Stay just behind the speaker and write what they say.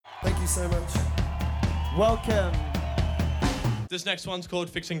Thank you so much. Welcome. This next one's called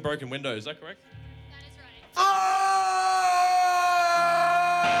Fixing Broken Windows, is that correct? That is right.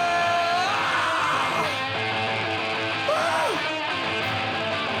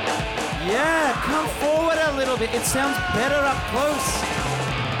 Yeah, come forward a little bit. It sounds better up close.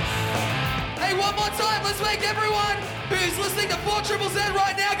 Hey, one more time, let's make everyone who's listening to 4ZZZ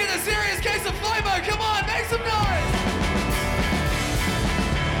right now get a serious case of FOMO. Come on, make some noise!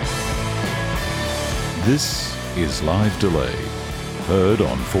 This is Live Delay, heard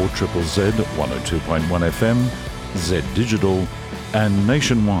on 4ZZZ 102.1 FM, Z Digital, and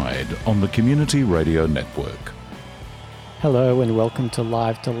nationwide on the Community Radio Network. Hello and welcome to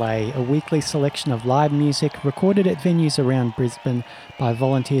Live Delay, a weekly selection of live music recorded at venues around Brisbane by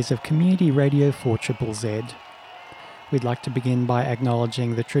volunteers of Community Radio 4ZZZ. We'd like to begin by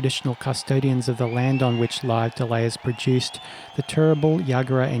acknowledging the traditional custodians of the land on which Live Delay is produced, the Turrbal,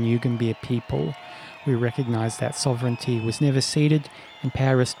 Yagara and Yugambeh people. We recognise that sovereignty was never ceded and pay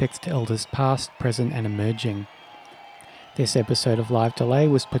our respects to elders past, present and emerging. This episode of Live Delay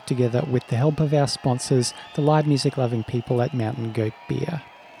was put together with the help of our sponsors, the live music loving people at Mountain Goat Beer.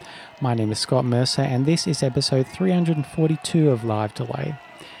 My name is Scott Mercer and this is episode 342 of Live Delay.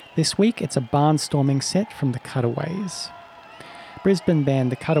 This week it's a barnstorming set from The Cutaways. Brisbane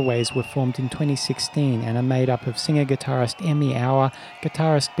band The Cutaways were formed in 2016 and are made up of singer-guitarist Emmy Auer,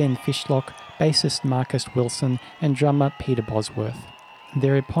 guitarist Ben Fishlock, bassist Marcus Wilson and drummer Peter Bosworth.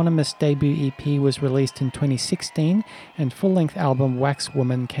 Their eponymous debut EP was released in 2016 and full-length album Wax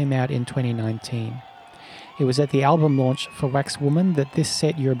Woman came out in 2019. It was at the album launch for Wax Woman that this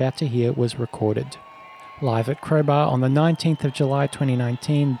set you're about to hear was recorded. Live at Crowbar on the 19th of July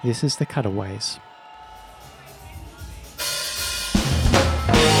 2019, this is The Cutaways.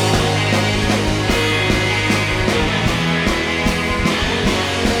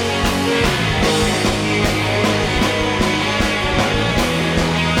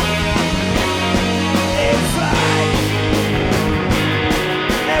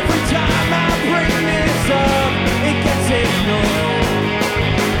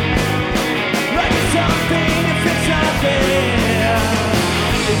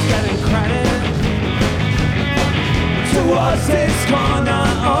 Towards this corner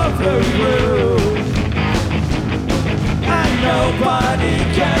of the room, and nobody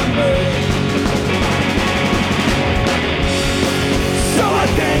can move. So I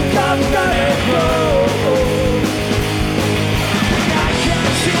think I'm gonna go. I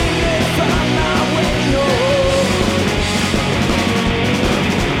can't see it from my window.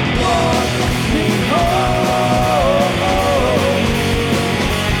 Walk me home.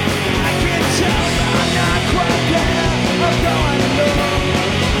 I can tell I'm not quite there. I'm going alone.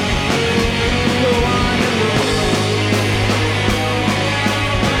 Go on alone.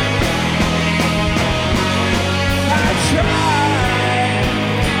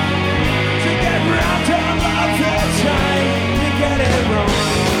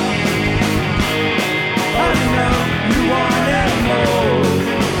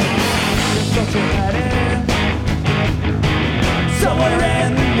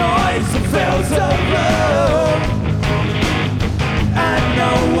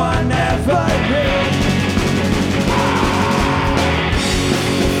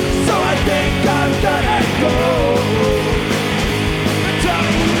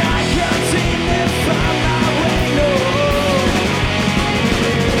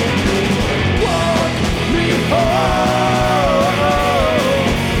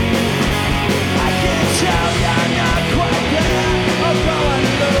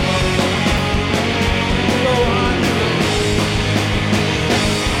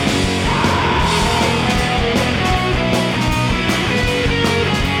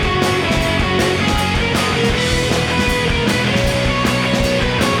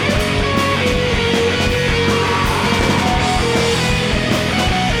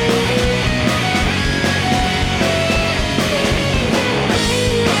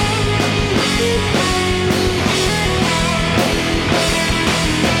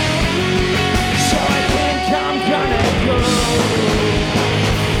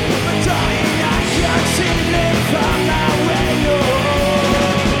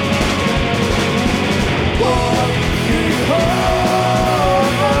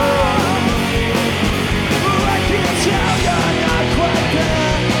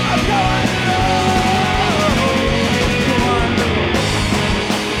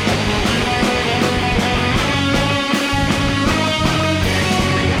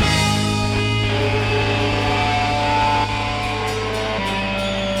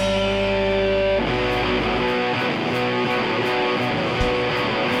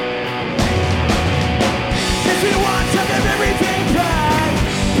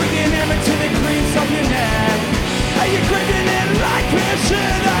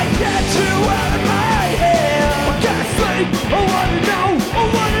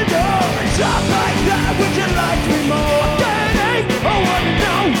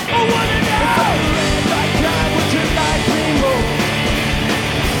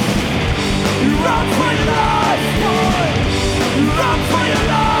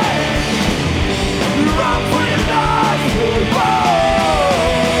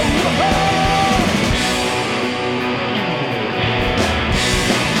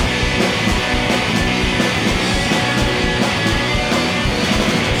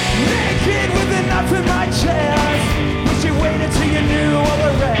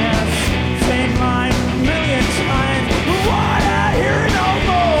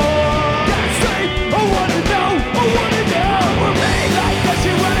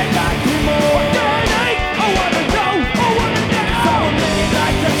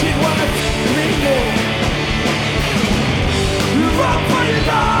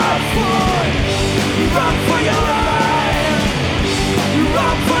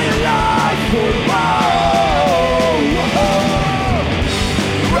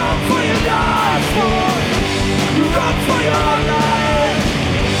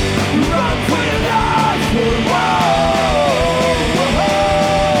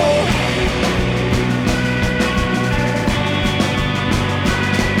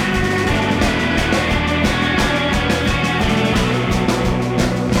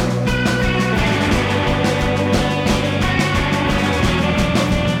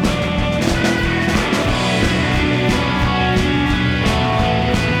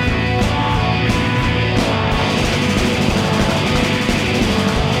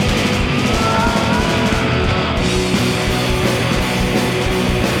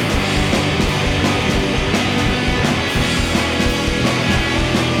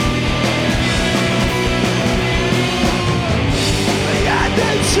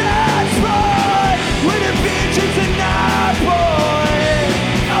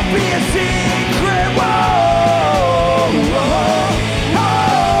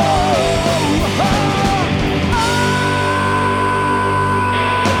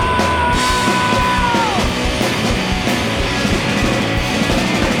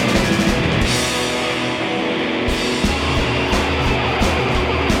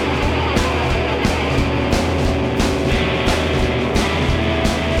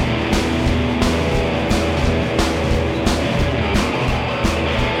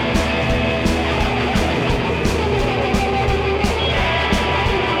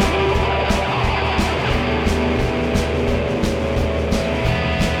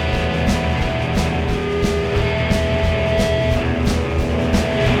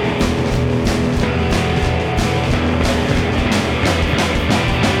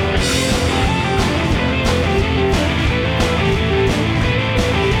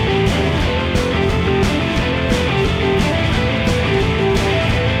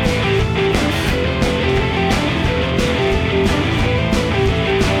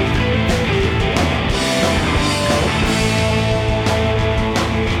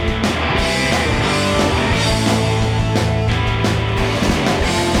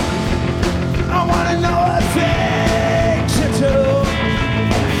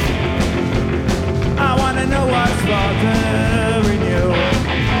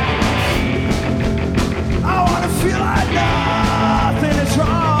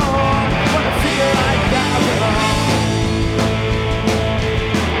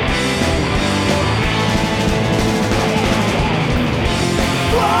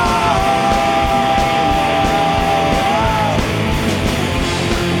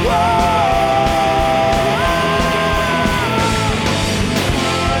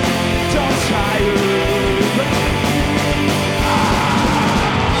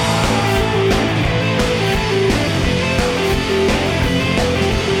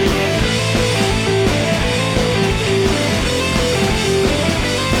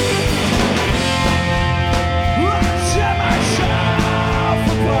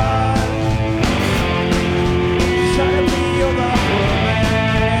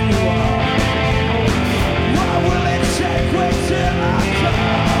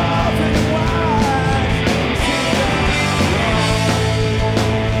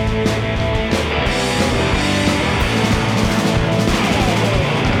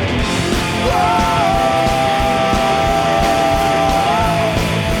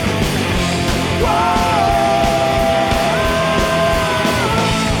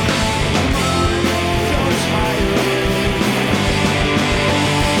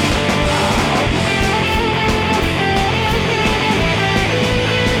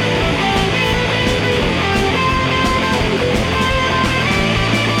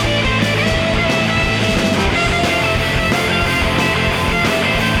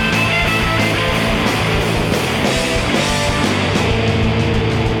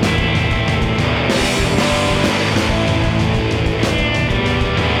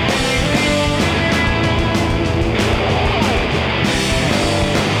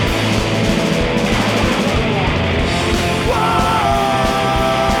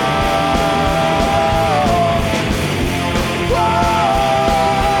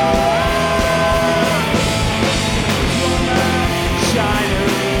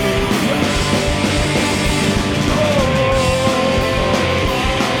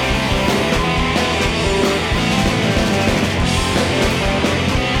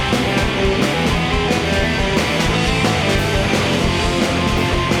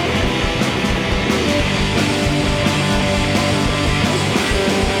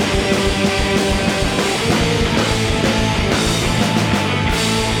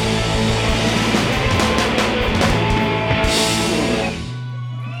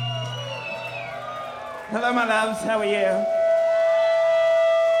 Hello, my loves. How are you?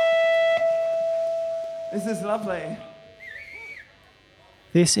 This is lovely.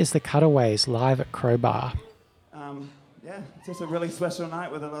 This is the Cutaways live at Crowbar. Yeah, it's just a really special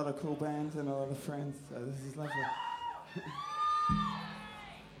night with a lot of cool bands and a lot of friends, so this is lovely.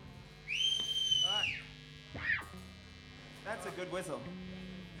 Right. That's a good whistle.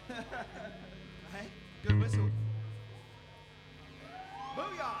 Hey, good whistle.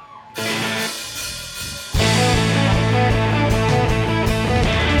 Booyah!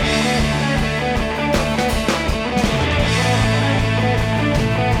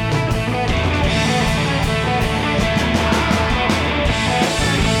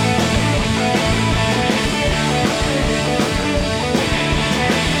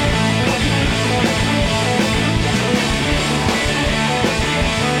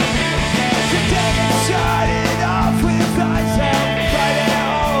 Started off with myself, right at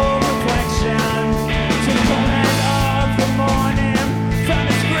home,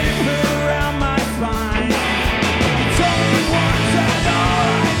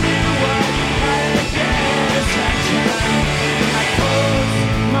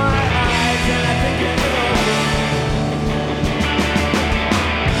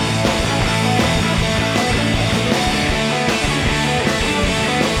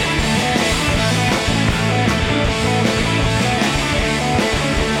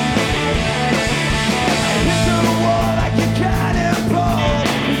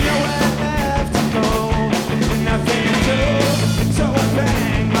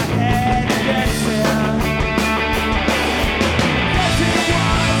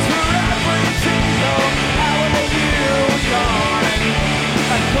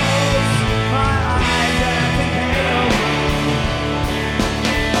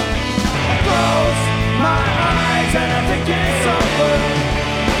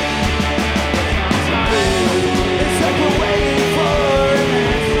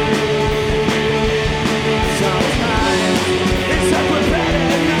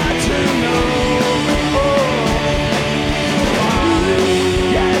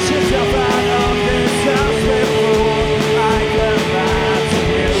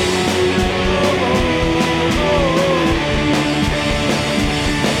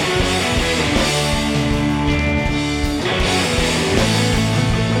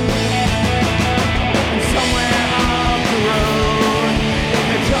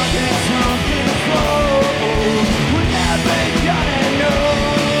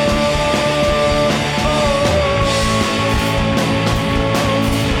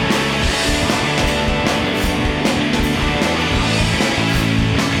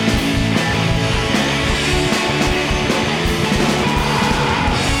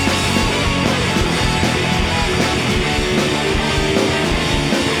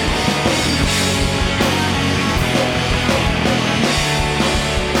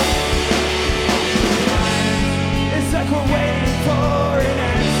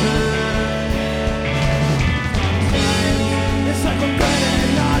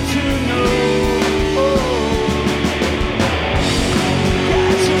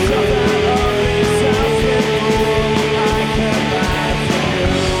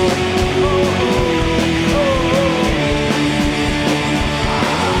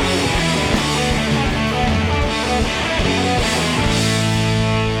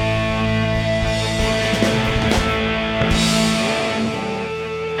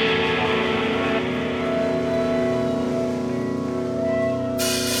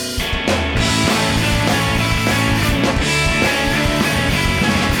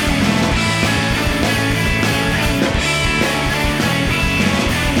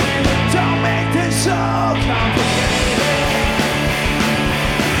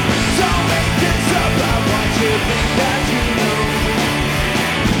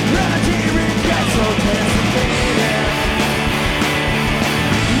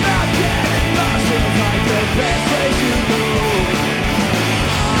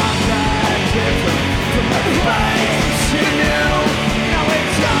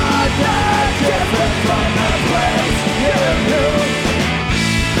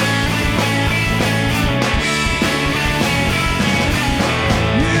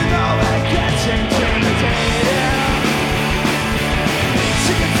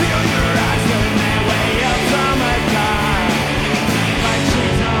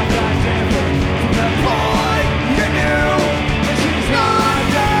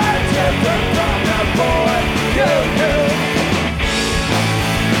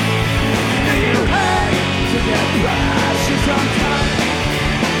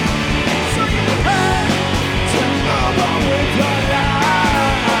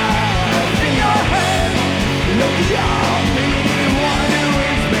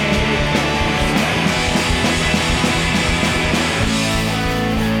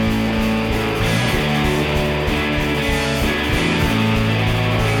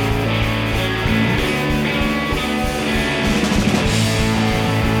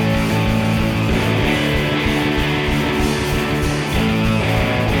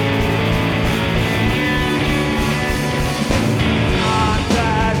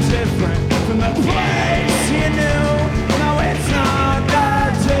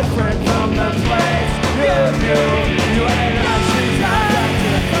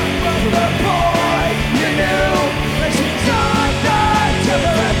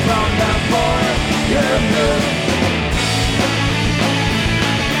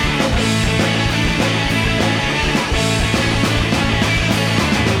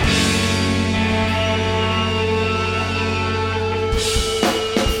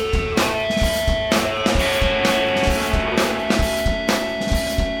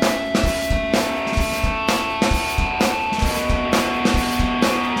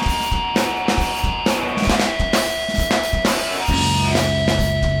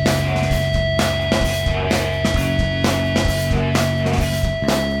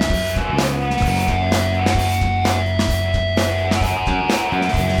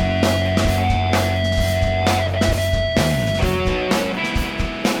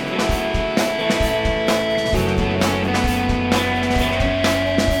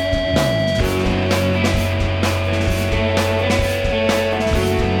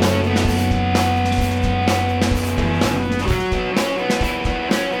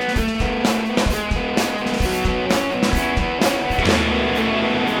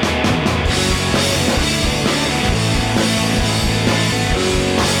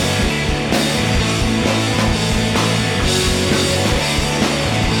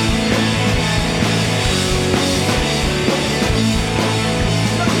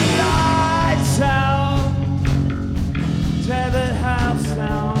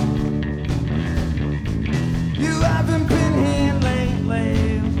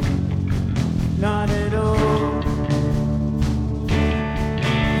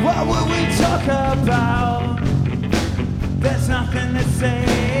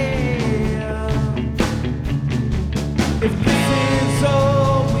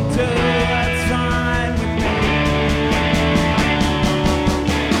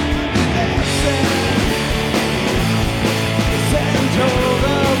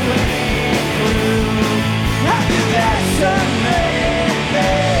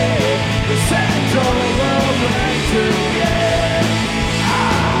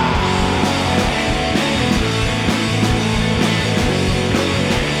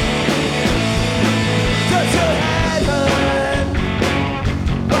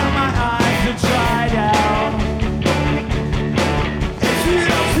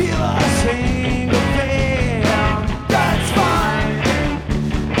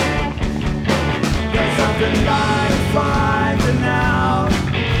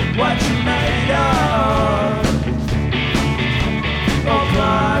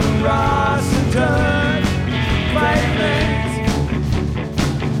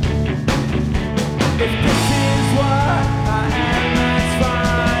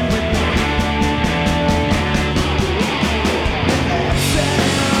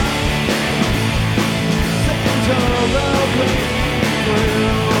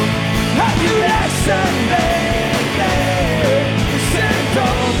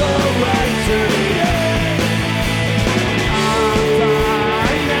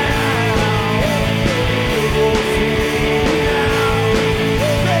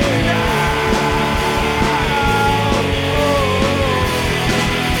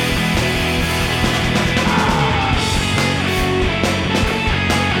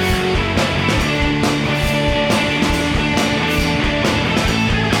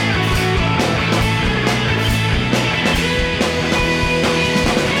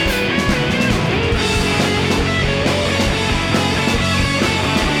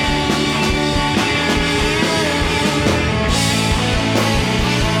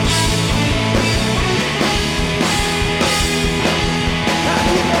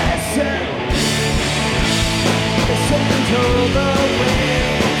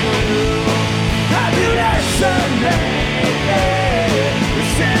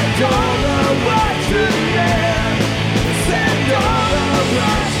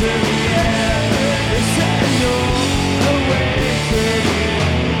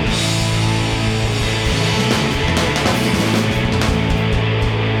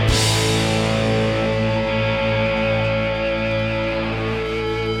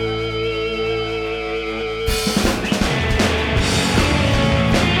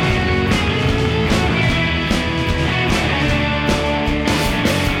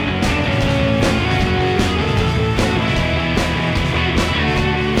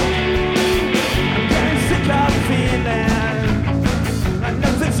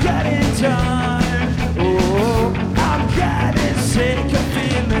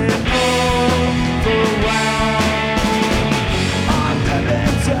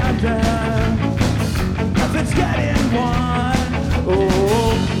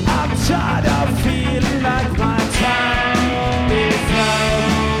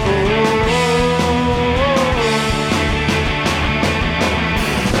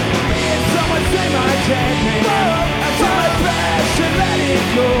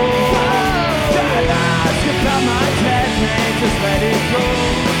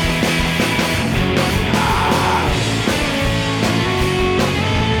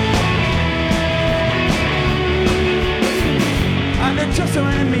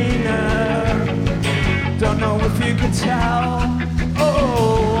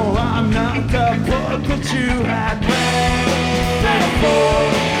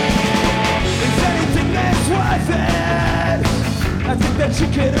 you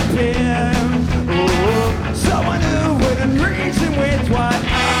could have been. Oh, someone who wouldn't reason with what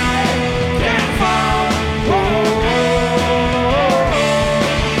I can find.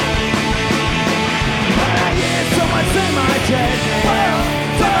 I hear someone say my dead name.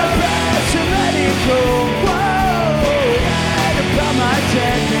 For best to let it go. And about my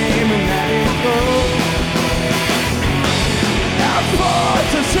dead name and let it go. Our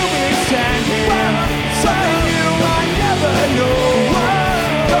thoughts are so many standing. Something new I never know.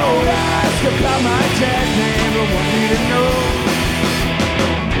 Don't ask about my dead name, I want you to know.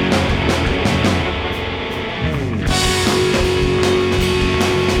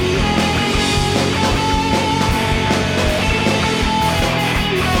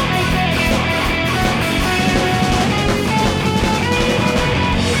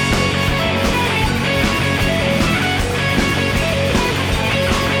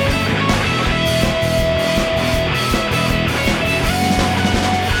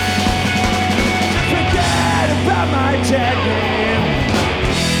 My dead name.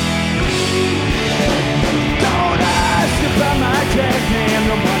 Don't ask about my dead name,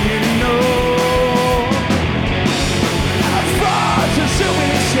 no one you know. Our thoughts are still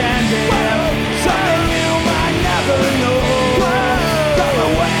standing. Something you might never know. From the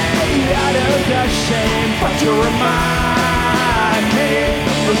way out of the shame, but you remind me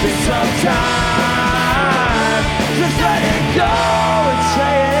of this sometime. Just let it go and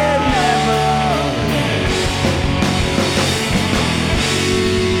say it never.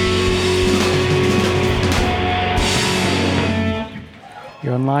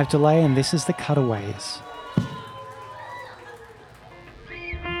 You're on Live Delay, and this is The Cutaways.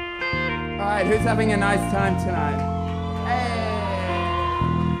 Alright, who's having a nice time tonight? Hey!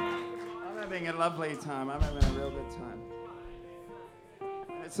 I'm having a lovely time. I'm having a real good time.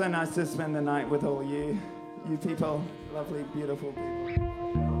 It's so nice to spend the night with all you people, lovely, beautiful people.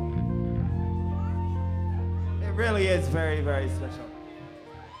 It really is very, very special.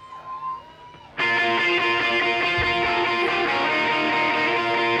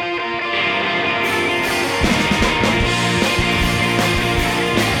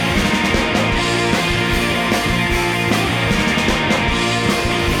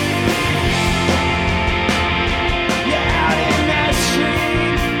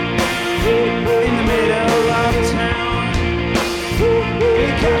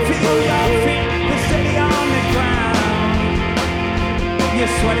 You're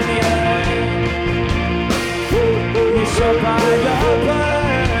sweating the earth. You're so by the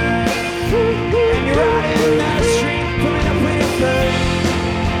bird. And you're out in that street, pulling up with her.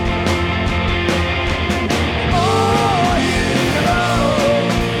 Oh, you know.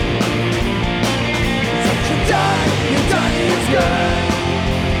 What you've done is good.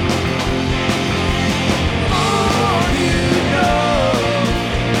 Oh, you know.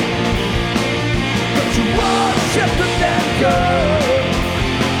 Don't you want to let them go?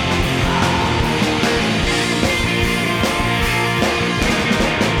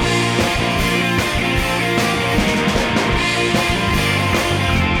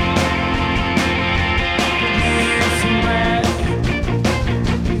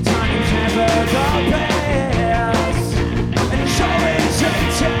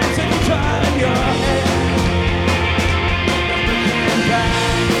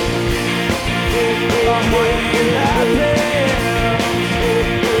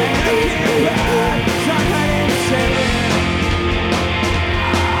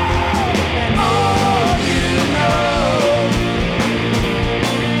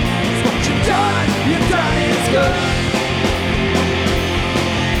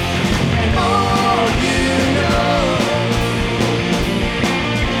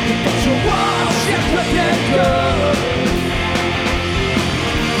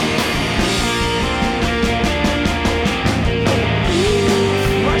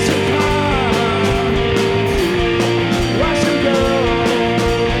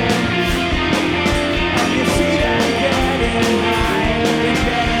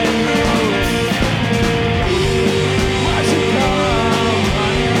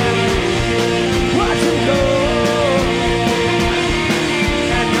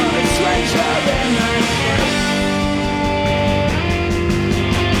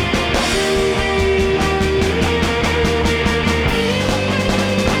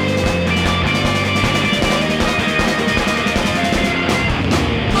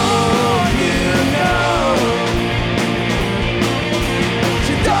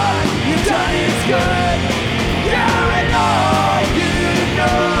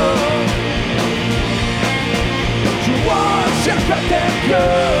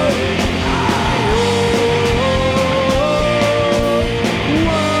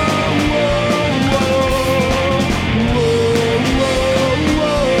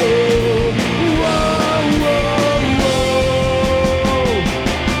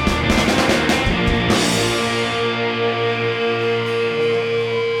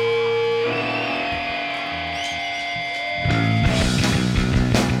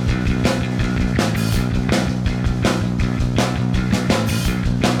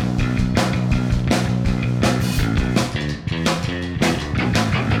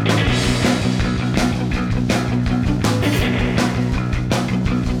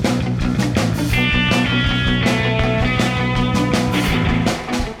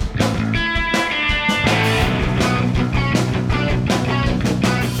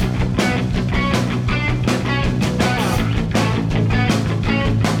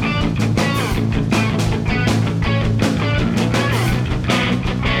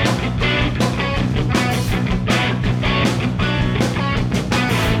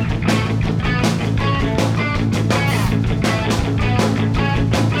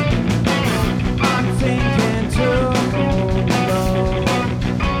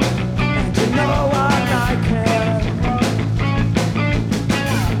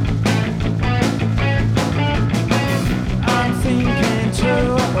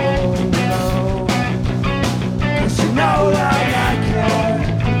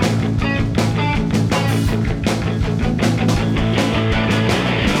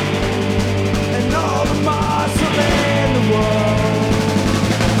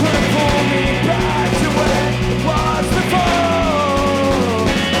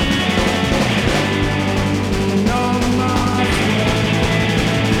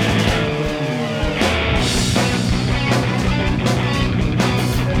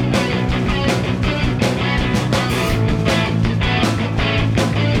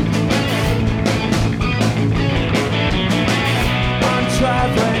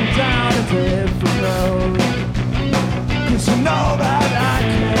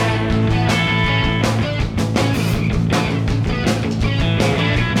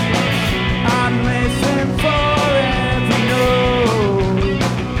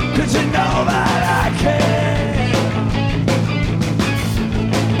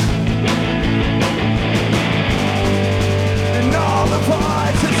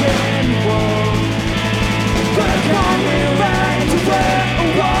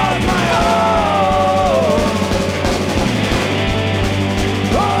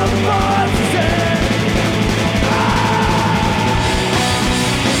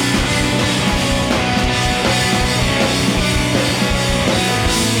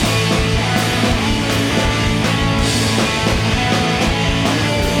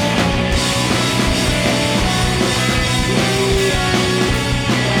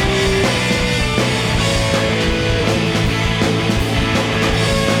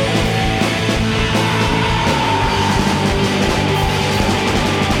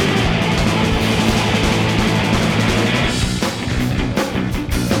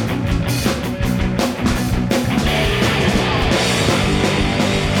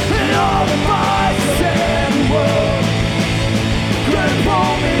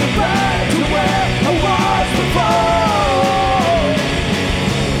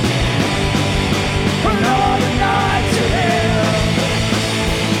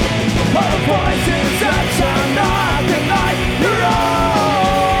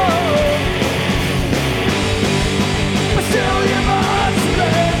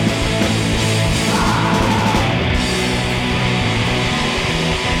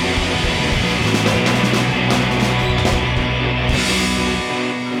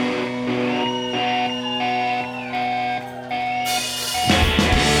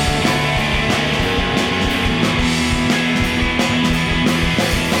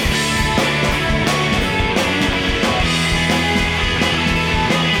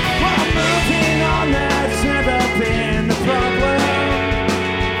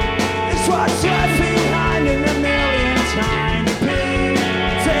 what's left behind in a million tiny pieces.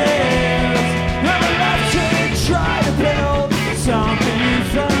 Never left to try to build something new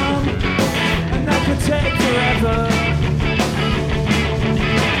from, and that could take forever.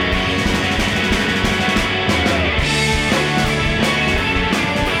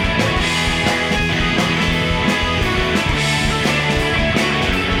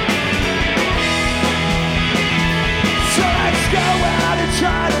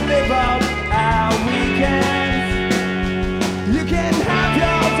 Try to live up our weekends. You can have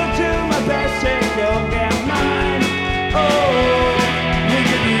yours, I'll do my best to go get mine. Oh, we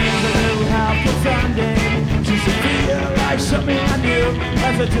could use a little help for Sunday, just to feel like something I knew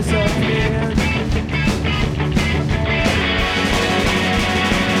as I disappeared.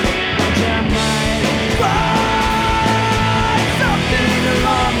 And I might find something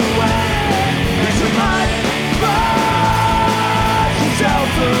along the way, and you might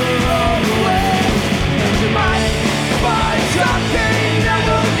yourself along the way, and you might find something that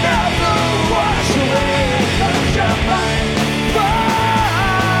will never wash away. Cause you might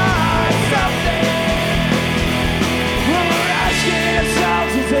find something. When we're asking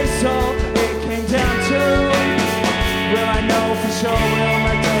ourselves, is this all it came down to? Well, I know for sure will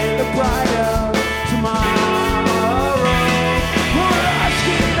my day look brighter tomorrow. When we're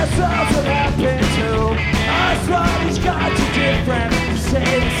asking ourselves what happened to us, what has got to different? Say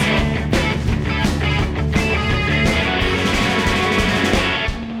the same.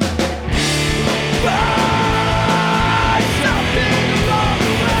 Find something along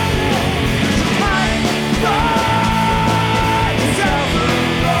the way. You might find yourself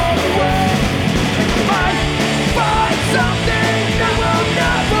along the way, and you might find something that will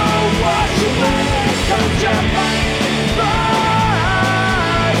never wash away. 'Cause you might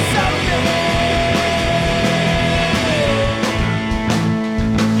find something.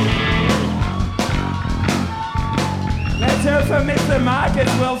 Let's hear for Mr.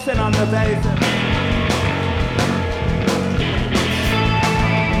 Marcus Wilson on the bass.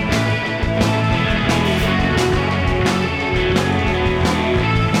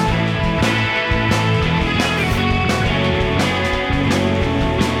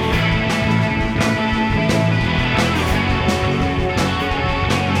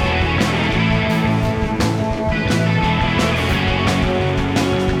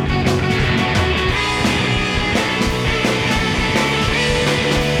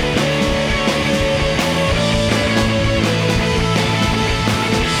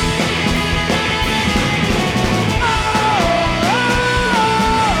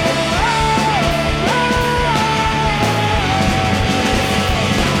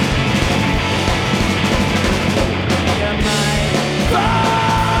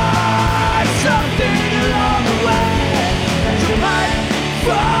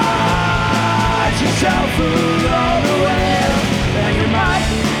 Yourself along the way, and you might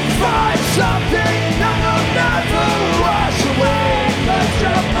find something that will never wash away. 'Cause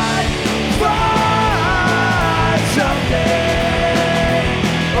you might find something.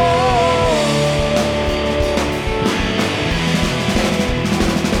 Oh.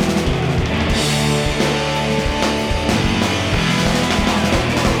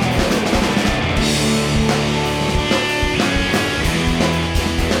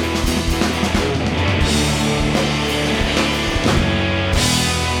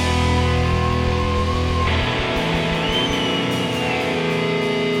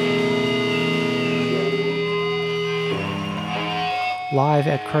 Live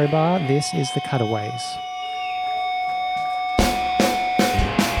at Crowbar, this is The Cutaways.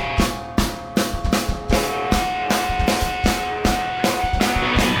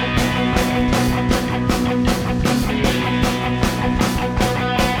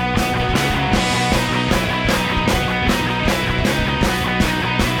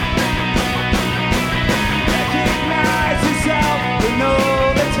 Recognize yourself in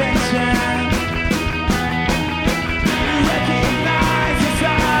all the tension. Recognize the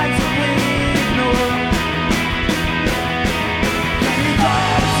signs that we ignore.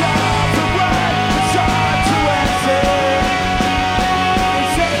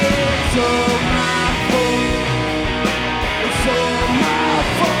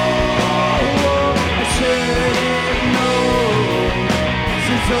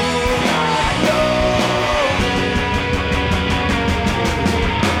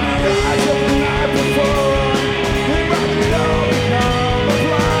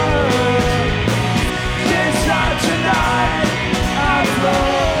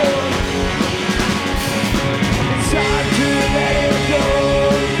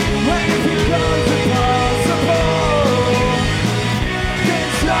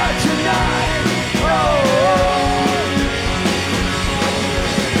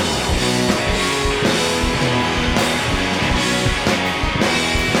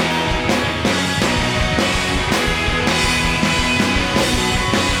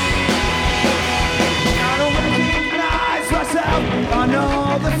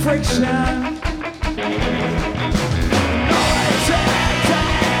 all the friction. No attempt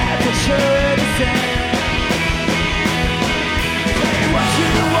to should have said. Say what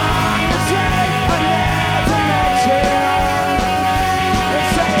you want to say, I never let you. And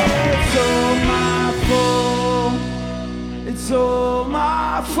say it's all my fault. It's all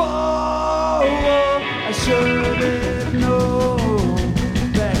my fault. I should have known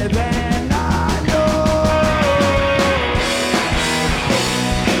better than I know.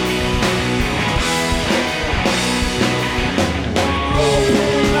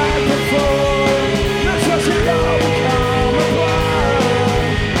 Open like before, that's what you know come apart.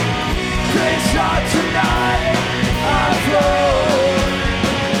 Please not tonight, I float.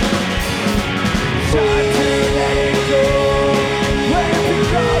 Time to let it go. When it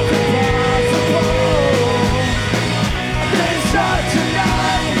becomes impossible. Please not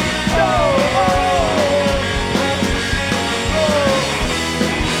tonight, no.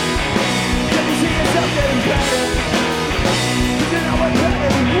 Can you see yourself getting better? You know what's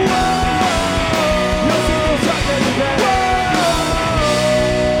happening? Whoa! You see yourself getting better?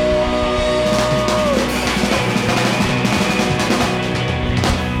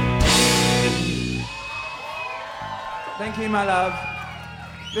 Thank you, my love.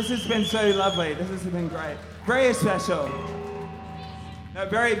 This has been so lovely. This has been great. Very special. No,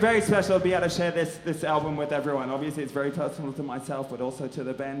 very, very special to be able to share this album with everyone. Obviously, it's very personal to myself, but also to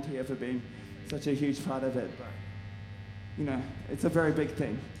the band here for being such a huge part of it. But, you know, it's a very big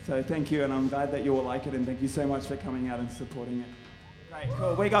thing. So thank you, and I'm glad that you all like it, and thank you so much for coming out and supporting it. Great,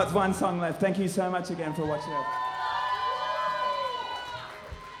 cool. We got one song left. Thank you so much again for watching it.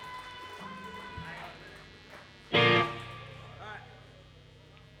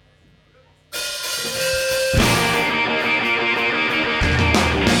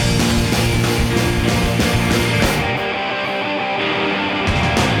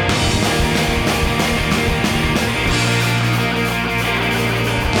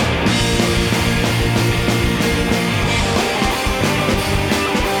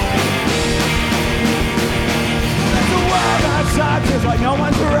 Feels like no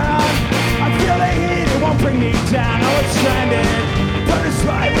one's around. I feel the heat, it won't bring me down. I was stranded, put a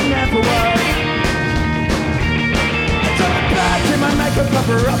slide would never work. I turn it back in my makeup,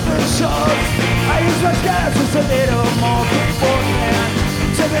 cover up the shows. I use my gas just a little more beforehand.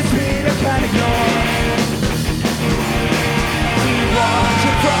 To the speed I can't ignore. Watch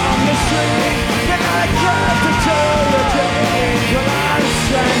it from the street, then I drive to the train till I'm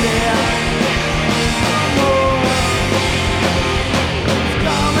stranded.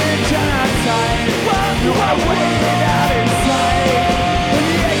 You are waiting out inside, and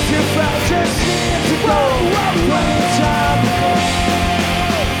the exit route just seems to go one time.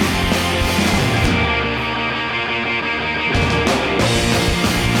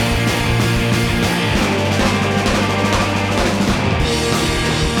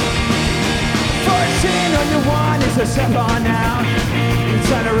 On your one is a step on now. You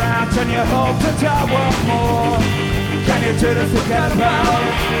turn around, turn your hope to die one more. Can you do to forget about?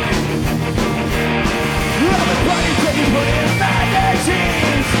 All the bodies that you put in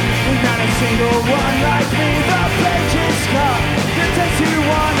magazines, there's not a single one like me. The pages cut, the text you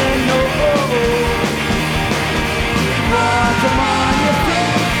wanna know. Want them on your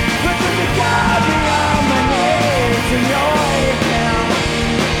feet, but then you got me on my knees in your account.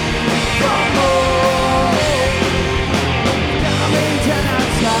 Come on, coming down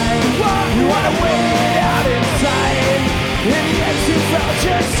outside. You wanna wait out inside. In the end, you felt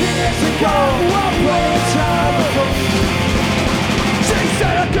just years ago. Play time ago. She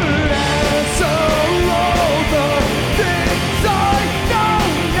said I could answer all the things I know.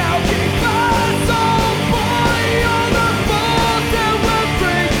 Now keep my soul, boy, on the force that will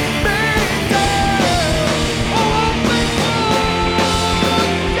bring me down. Oh, before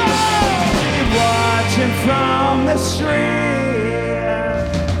watching from the street.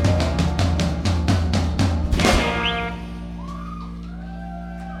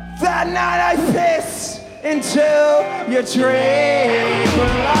 That night I pissed into your dream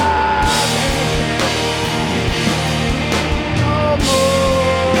alive. No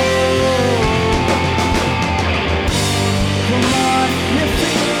more. Come on, you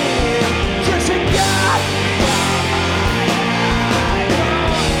feel just a God.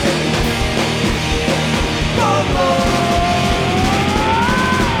 No more.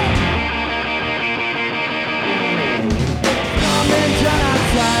 Coming down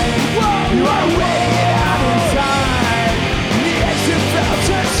outside. You are way out inside. The exit felt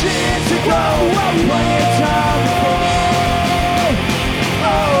to shit.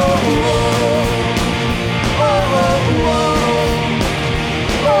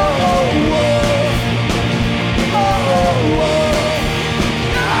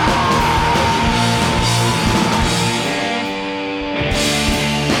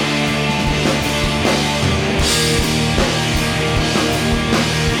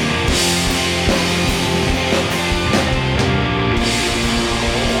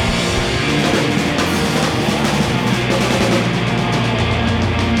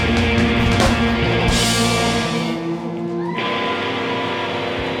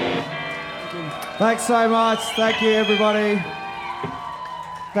 Thanks so much. Thank you, everybody.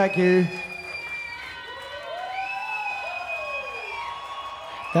 Thank you.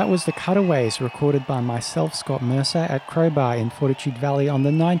 That was The Cutaways, recorded by myself, Scott Mercer, at Crowbar in Fortitude Valley on the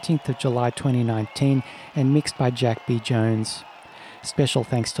 19th of July 2019 and mixed by Jack B. Jones. Special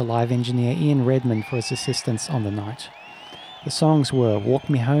thanks to live engineer Ian Redmond for his assistance on the night. The songs were Walk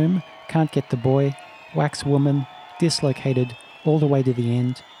Me Home, Can't Get the Boy, Wax Woman, Dislocated, All the Way to the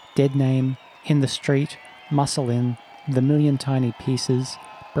End, Dead Name, In the Street, Muscle In, The Million Tiny Pieces,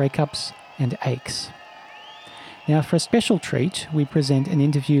 Breakups, and Aches. Now, for a special treat, we present an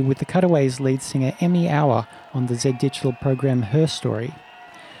interview with The Cutaways lead singer Emmy Hour on the Z Digital program Her Story.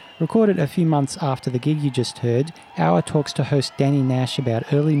 Recorded a few months after the gig you just heard, Hour talks to host Danny Nash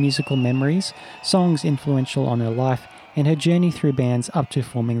about early musical memories, songs influential on her life, and her journey through bands up to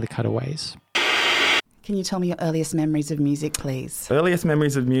forming The Cutaways. Can you tell me your earliest memories of music, please? Earliest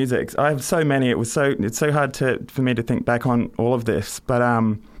memories of music. I have so many. It's so hard for me to think back on all of this. But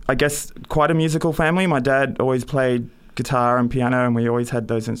I guess quite a musical family. My dad always played guitar and piano, and we always had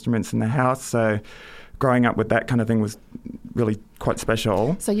those instruments in the house. So growing up with that kind of thing was really quite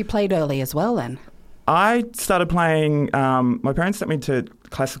special. So you played early as well then? I started playing, my parents sent me to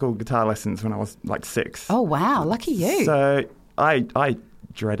classical guitar lessons when I was like 6. Oh, wow. Lucky you. So I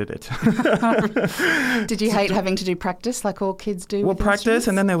dreaded it. Did you hate having to do practice like all kids do? Well, with practice, instruments?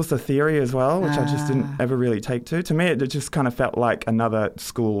 and then there was the theory as well, which I just didn't ever really take to. To me, it just kind of felt like another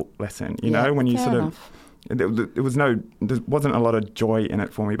school lesson, you know, when you fair sort enough. of... There wasn't a lot of joy in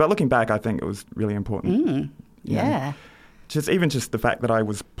it for me. But looking back, I think it was really important. Yeah. Just the fact that I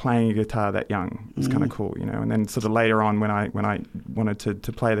was playing a guitar that young was kind of cool, you know. And then sort of later on, when I wanted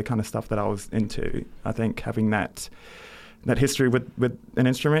to play the kind of stuff that I was into, I think having that history with an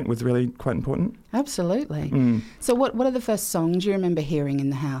instrument was really quite important. Absolutely. So what are the first songs you remember hearing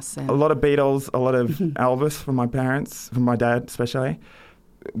in the house then? A lot of Beatles, a lot of Elvis from my parents, from my dad especially.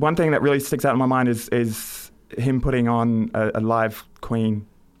 One thing that really sticks out in my mind is him putting on a live Queen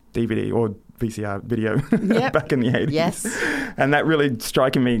DVD or VCR video back in the 80s. Yes. And that really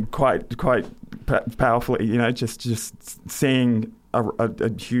striking me quite powerfully, you know, just seeing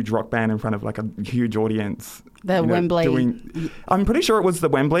a huge rock band in front of like a huge audience. The Wembley. I'm pretty sure it was the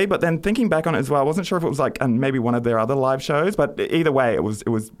Wembley, but then thinking back on it as well, I wasn't sure if it was like maybe one of their other live shows, but either way, it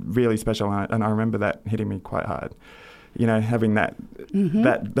was really special, and I remember that hitting me quite hard. You know, having that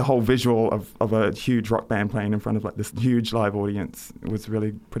the whole visual of a huge rock band playing in front of like this huge live audience was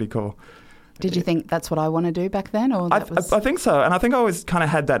really pretty cool. Did you think that's what I want to do back then? Or I think so. And I think I always kind of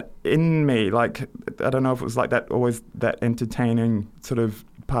had that in me. Like, I don't know if it was like that, always that entertaining sort of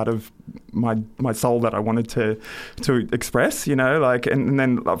part of my soul that I wanted to express, you know, like, and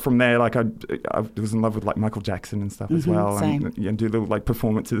then from there, like, I was in love with like Michael Jackson and stuff as well. Same. And do little like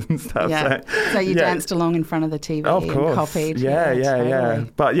performances and stuff. Yeah. So you danced along in front of the TV of course. and copied. Yeah.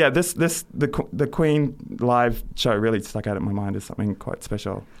 Totally. But yeah, the Queen live show really stuck out in my mind as something quite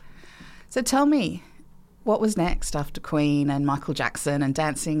special. So tell me, what was next after Queen and Michael Jackson and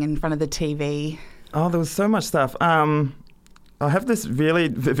dancing in front of the TV? Oh, there was so much stuff. I have this really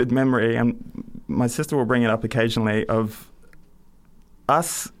vivid memory, and my sister will bring it up occasionally, of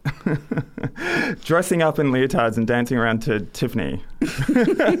us dressing up in leotards and dancing around to Tiffany.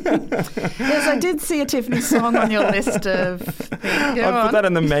 Yes, I did see a Tiffany song on your list of things. I'll put that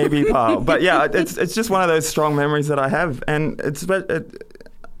in the maybe pile. But yeah, it's just one of those strong memories that I have. And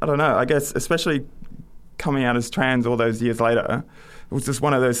I don't know, I guess especially coming out as trans all those years later, it was just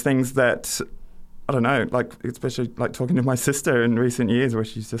one of those things that, I don't know, like especially like talking to my sister in recent years where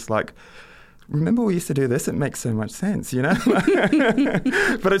she's just like, remember we used to do this? It makes so much sense, you know?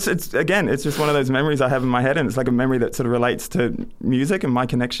 But it's just one of those memories I have in my head, and it's like a memory that sort of relates to music and my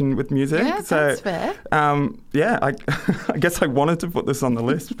connection with music. Yeah, that's fair. I guess I wanted to put this on the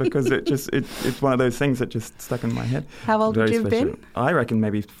list because it's one of those things that just stuck in my head. How old would you have been? I reckon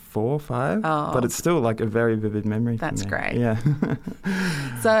maybe 4 or 5, but it's still like a very vivid memory for me. That's great. Yeah.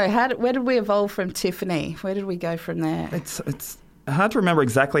 So where did we evolve from Tiffany? Where did we go from there? It's hard to remember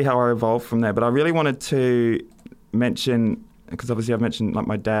exactly how I evolved from there, but I really wanted to mention, because obviously I've mentioned like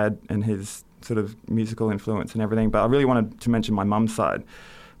my dad and his sort of musical influence and everything, but I really wanted to mention my mum's side.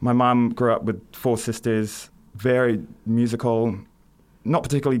 My mum grew up with 4 sisters, very musical, not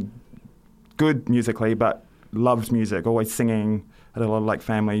particularly good musically, but loved music, always singing, had a lot of like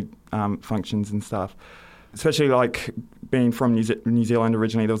family functions and stuff. Especially like being from New Zealand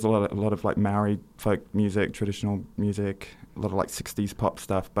originally, there was a lot of like Maori folk music, traditional music, a lot of like 60s pop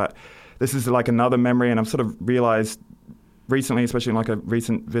stuff. But this is like another memory, and I've sort of realised recently, especially in like a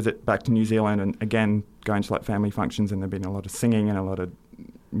recent visit back to New Zealand, and again going to like family functions, and there've been a lot of singing and a lot of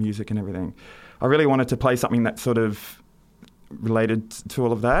music and everything. I really wanted to play something that sort of related to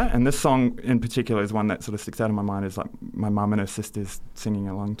all of that. And this song in particular is one that sort of sticks out in my mind. Is like my mum and her sisters singing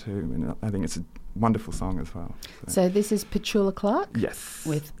along to, and I think it's a wonderful song as well. So this is Petula Clark? Yes.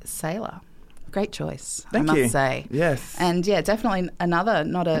 With Sailor. Great choice, Thank I you. must say. Yes. And yeah, definitely another,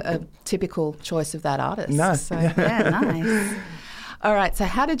 not a typical choice of that artist. No. So yeah, nice. All right, so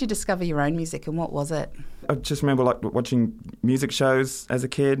how did you discover your own music and what was it? I just remember like watching music shows as a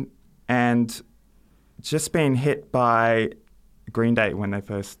kid and just being hit by Green Day when they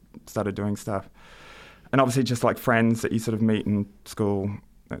first started doing stuff. And obviously just like friends that you sort of meet in school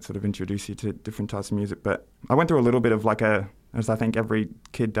that sort of introduce you to different types of music. But I went through a little bit of like as I think every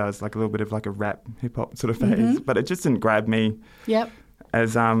kid does, like a little bit of like a rap hip-hop sort of phase. But it just didn't grab me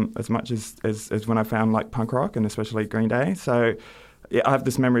as much as when I found like punk rock and especially Green Day. So yeah, I have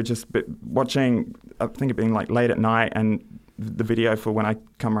this memory of just watching, I think it being like late at night, and the video for When I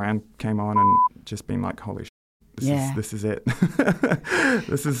Come Around came on and just being like, holy shit, this is it.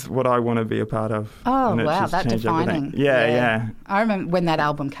 This is what I want to be a part of. Oh, and wow, that's defining. Everything. Yeah. I remember when that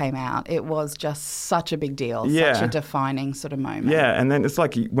album came out, it was just such a big deal, such a defining sort of moment. Yeah, and then it's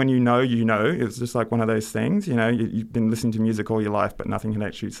like when you know, it's just like one of those things, you know, you've been listening to music all your life, but nothing had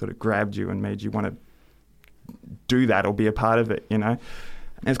actually sort of grabbed you and made you want to do that or be a part of it, you know.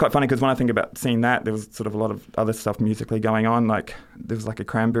 And it's quite funny because when I think about seeing that, there was sort of a lot of other stuff musically going on. Like there was like a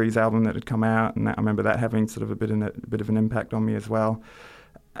Cranberries album that had come out, and I remember that having sort of a bit of an impact on me as well.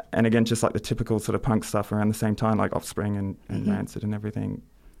 And again, just like the typical sort of punk stuff around the same time, like Offspring and Rancid and everything,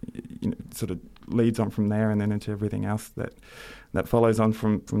 you know, sort of leads on from there and then into everything else that follows on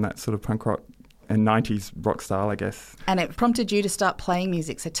from that sort of punk rock and 90s rock style, I guess. And it prompted you to start playing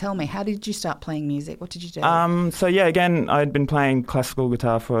music. So tell me, how did you start playing music? What did you do? So yeah, again, I'd been playing classical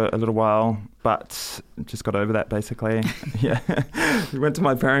guitar for a little while, but just got over that basically. Yeah, went to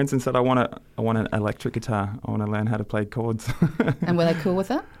my parents and said, I want an electric guitar. I want to learn how to play chords. And were they cool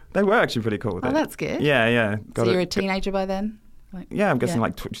with it? They were actually pretty cool with it. Oh, that's good. Yeah. So you're a teenager by then? I'm guessing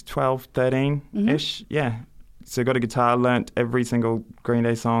like 12, 13-ish. Yeah. So got a guitar, learnt every single Green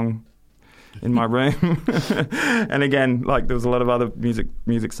Day song in my room. And again, like there was a lot of other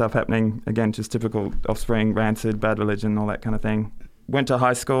music stuff happening. Again, just typical Offspring, Rancid, Bad Religion, all that kind of thing. Went to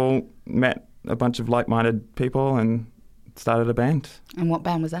high school, met a bunch of like-minded people and started a band. And what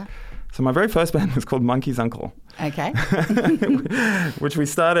band was that? So my very first band was called Monkey's Uncle. Okay. Which we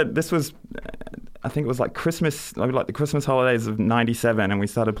started, this was, I think it was like Christmas, like the Christmas holidays of 97, and we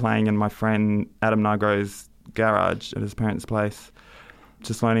started playing in my friend Adam Nagro's garage at his parents' place.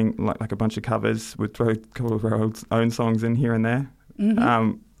 Just learning like a bunch of covers. We'd throw a couple of our own songs in here and there.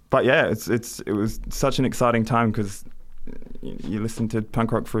 But yeah, it was such an exciting time because you listen to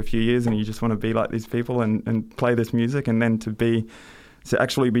punk rock for a few years and you just want to be like these people and play this music, and then to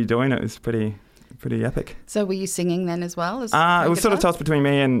actually be doing it is pretty epic. So were you singing then as well? It was sort of tossed between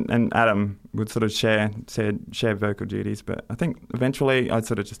me and Adam. Would sort of share vocal duties, but I think eventually I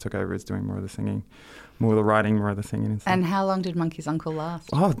sort of just took over as doing more of the singing. More of the writing, more of the singing and stuff. And how long did Monkey's Uncle last?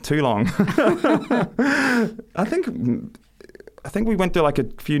 Oh, too long. I think we went through like a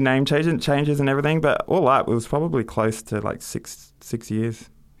few name changes and everything, but all that was probably close to like six years.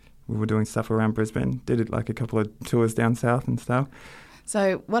 We were doing stuff around Brisbane. Did it like a couple of tours down south and stuff.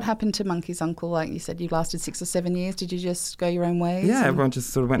 So what happened to Monkey's Uncle? Like you said, you lasted 6 or 7 years. Did you just go your own ways? Yeah, everyone just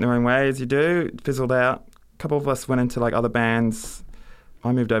sort of went their own ways. You do. It fizzled out. A couple of us went into like other bands.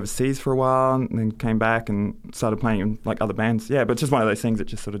 I moved overseas for a while and then came back and started playing in like other bands. Yeah, but it's just one of those things that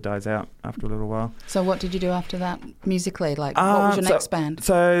just sort of dies out after a little while. So what did you do after that musically? Like what was your next band?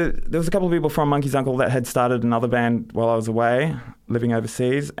 So there was a couple of people from Monkey's Uncle that had started another band while I was away, living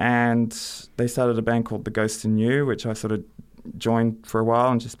overseas, and they started a band called The Ghost in You, which I sort of joined for a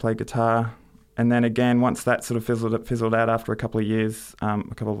while and just played guitar. And then again, once that sort of fizzled out after a couple of years, a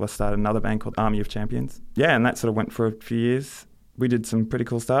couple of us started another band called Army of Champions. Yeah, and that sort of went for a few years. We did some pretty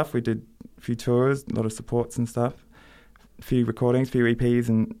cool stuff. We did a few tours, a lot of supports and stuff, a few recordings, a few EPs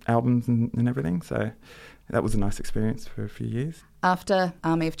and albums and everything. So that was a nice experience for a few years. After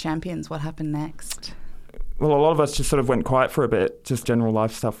Army of Champions, what happened next? Well, a lot of us just sort of went quiet for a bit. Just general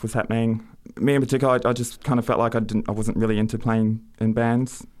life stuff was happening. Me in particular, I just kind of felt like I wasn't really into playing in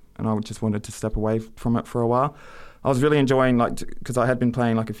bands, and I just wanted to step away from it for a while. I was really enjoying, like, because I had been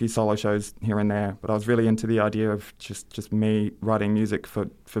playing like a few solo shows here and there, but I was really into the idea of just me writing music for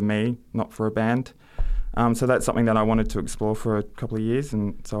me, not for a band. So that's something that I wanted to explore for a couple of years,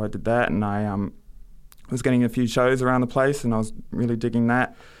 and so I did that, and I was getting a few shows around the place, and I was really digging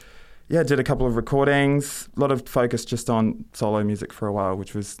that. Yeah, did a couple of recordings, a lot of focus just on solo music for a while,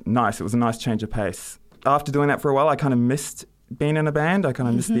 which was nice. It was a nice change of pace. After doing that for a while, I kind of missed being in a band. I kind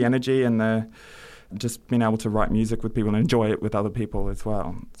of miss the energy and the just being able to write music with people and enjoy it with other people as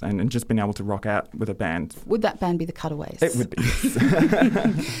well, and just being able to rock out with a band. Would that band be the Cutaways? It would be.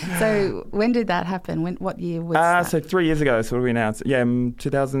 So when did that happen? What year was that? So 3 years ago, so what are we now?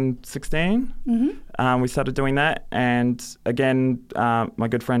 2016. We started doing that, and again, my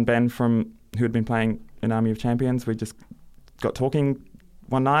good friend Ben who had been playing in Army of Champions, we just got talking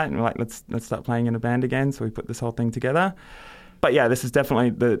one night and we're like, let's start playing in a band again. So we put this whole thing together. But yeah, this is definitely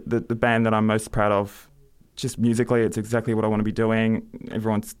the band that I'm most proud of. Just musically, it's exactly what I want to be doing.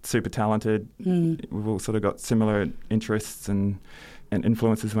 Everyone's super talented. We've all sort of got similar interests and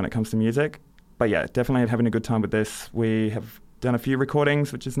influences when it comes to music. But yeah, definitely having a good time with this. We have done a few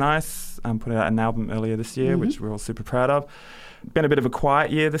recordings, which is nice. Put out an album earlier this year, which we're all super proud of. Been a bit of a quiet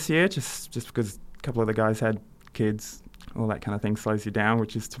year this year, just because a couple of the guys had kids. All that kind of thing slows you down,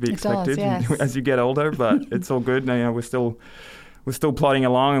 which is to be expected as you get older. But it's all good. We're still plodding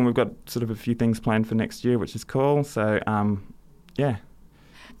along, and we've got sort of a few things planned for next year, which is cool. So, yeah.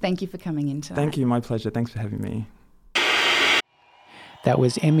 Thank you for coming in tonight. Thank you. My pleasure. Thanks for having me. That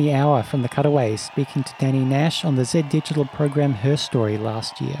was Emmy Hour from the Cutaways speaking to Danny Nash on the Z Digital program Her Story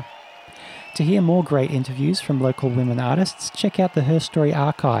last year. To hear more great interviews from local women artists, check out the Her Story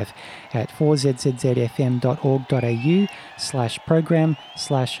archive at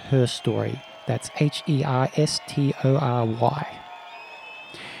 4zzfm.org.au/program/herstory. That's HERSTORY.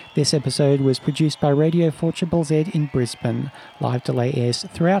 This episode was produced by Radio 4ZZZ in Brisbane. Live Delay airs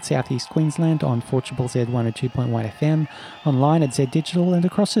throughout southeast Queensland on 4ZZZ 102.1 FM, online at Z Digital and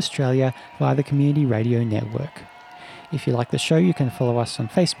across Australia via the Community Radio Network. If you like the show, you can follow us on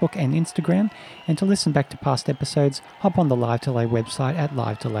Facebook and Instagram, and to listen back to past episodes, hop on the Live Delay website at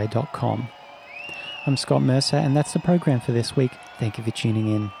livedelay.com. I'm Scott Mercer, and that's the program for this week. Thank you for tuning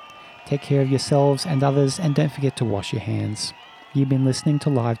in. Take care of yourselves and others, and don't forget to wash your hands. You've been listening to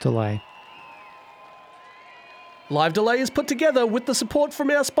Live Delay. Live Delay is put together with the support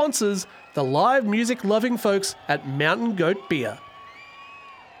from our sponsors, the live music loving folks at Mountain Goat Beer.